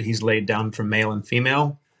order that he's laid down for male and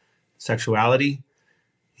female sexuality.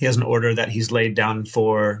 He has an order that he's laid down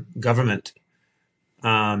for government.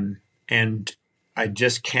 And I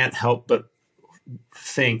just can't help but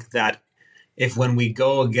think that if when we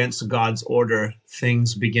go against God's order,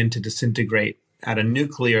 things begin to disintegrate at a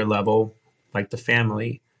nuclear level, like the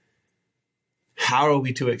family, how are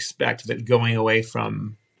we to expect that going away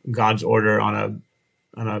from God's order on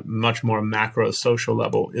a much more macro social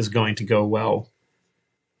level is going to go well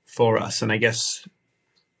for us? And I guess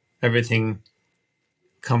everything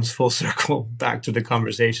comes full circle back to the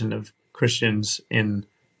conversation of Christians in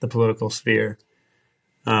the political sphere,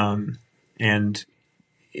 and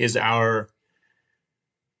is our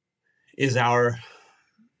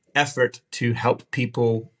effort to help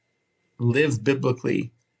people live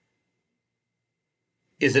biblically,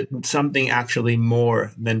 is it something actually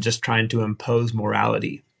more than just trying to impose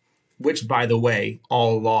morality, which, by the way,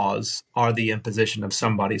 all laws are the imposition of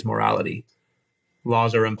somebody's morality.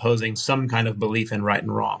 Laws are imposing some kind of belief in right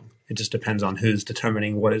and wrong. It just depends on who's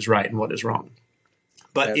determining what is right and what is wrong.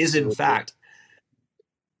 But is in fact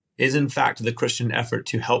the Christian effort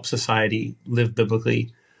to help society live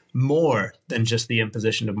biblically more than just the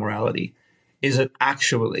imposition of morality? Is it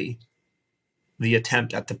actually the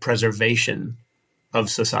attempt at the preservation of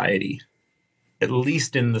society, at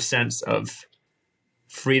least in the sense of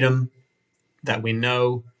freedom that we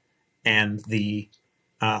know and the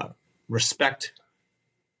respect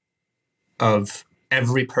of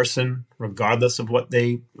every person, regardless of what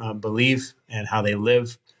they believe and how they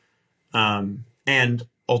live, and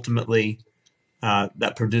ultimately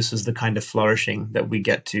that produces the kind of flourishing that we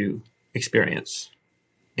get to experience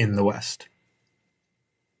in the West.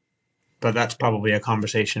 But that's probably a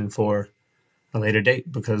conversation for a later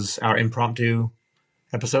date, because our impromptu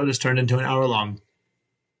episode has turned into an hour long.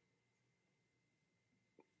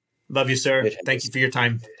 Love you, sir. Thank you for your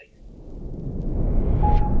time.